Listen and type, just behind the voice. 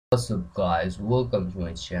What's up guys, welcome to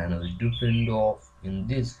my channel Doff. In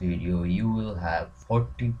this video you will have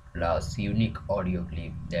 40 plus unique audio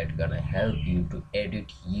clip that gonna help you to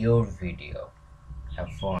edit your video. Have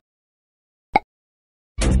fun.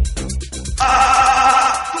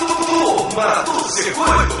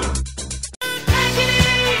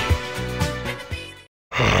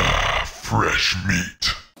 Fresh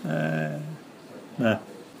meat.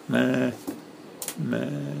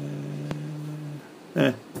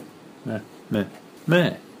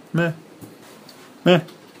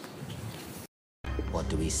 What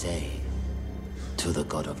do we say to the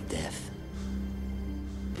god of death?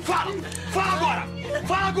 Fala! Fala agora!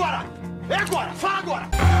 Fala agora! É agora! Fala agora!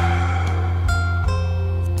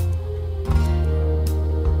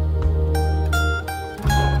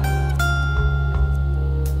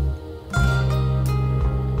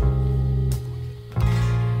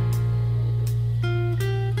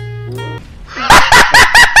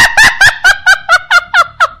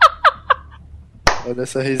 Olha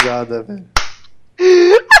essa risada, velho.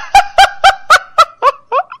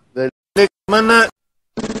 Mano.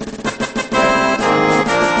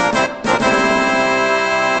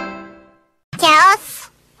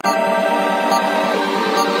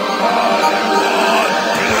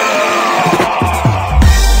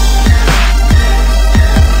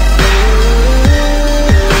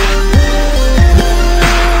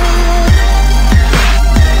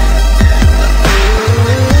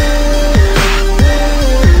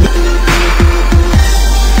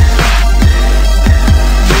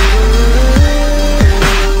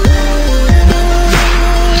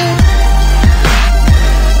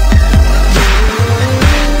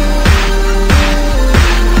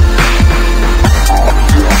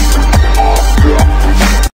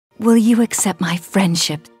 Will you accept my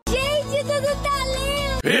friendship?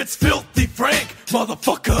 It's Filthy Frank,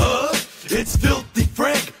 motherfucker! It's Filthy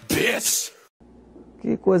Frank, bitch!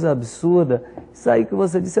 Que coisa absurda. Isso aí que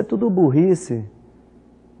você disse é tudo burrice.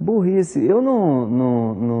 Burrice. Eu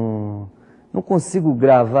não consigo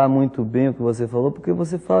gravar muito bem o que você falou, porque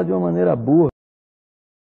você fala de uma maneira burra.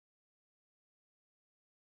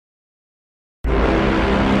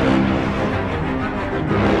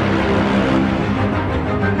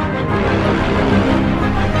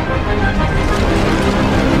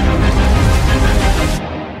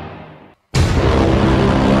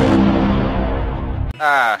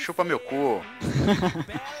 Ah, chupa meu cu.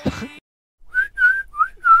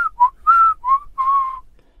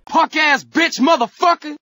 Punk ass bitch,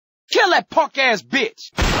 motherfucker! Kill that punk ass bitch!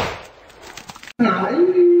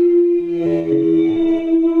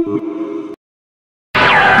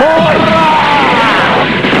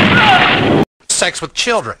 Sex with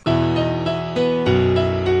children.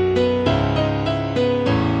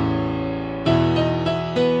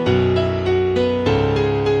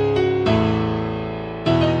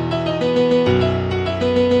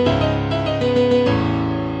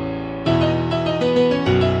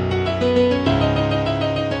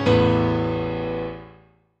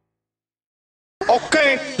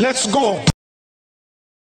 Ok, let's go!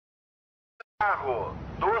 Carro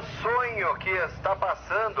do sonho que está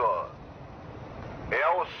passando. É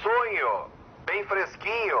o sonho, bem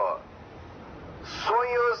fresquinho.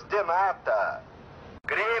 Sonhos de nata,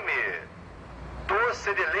 creme,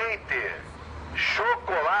 doce de leite,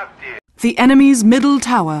 chocolate. The enemy's middle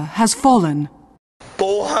tower has fallen.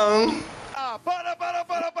 Porra! Ah, para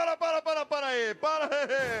aí!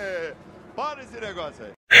 Para esse negócio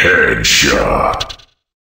aí! Headshot!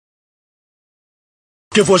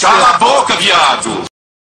 Que você... Cala a boca, viado!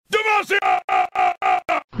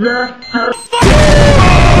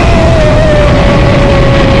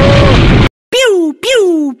 Pew,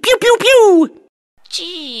 pew, pew, pew, pew.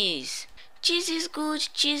 Cheese. Cheese is good,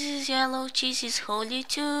 cheese is yellow, cheese is holy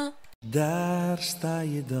too. Daar sta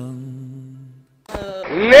je dan.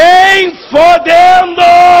 Nem fodendo!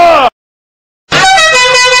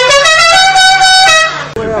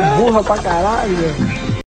 É burra pra caralho.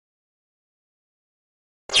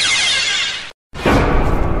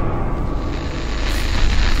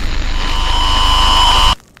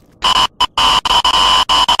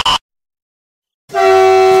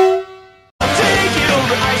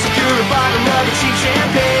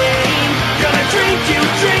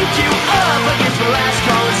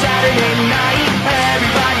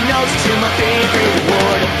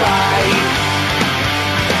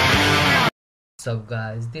 What's up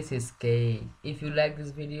guys, this is K. If you like this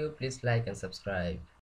video, please like and subscribe.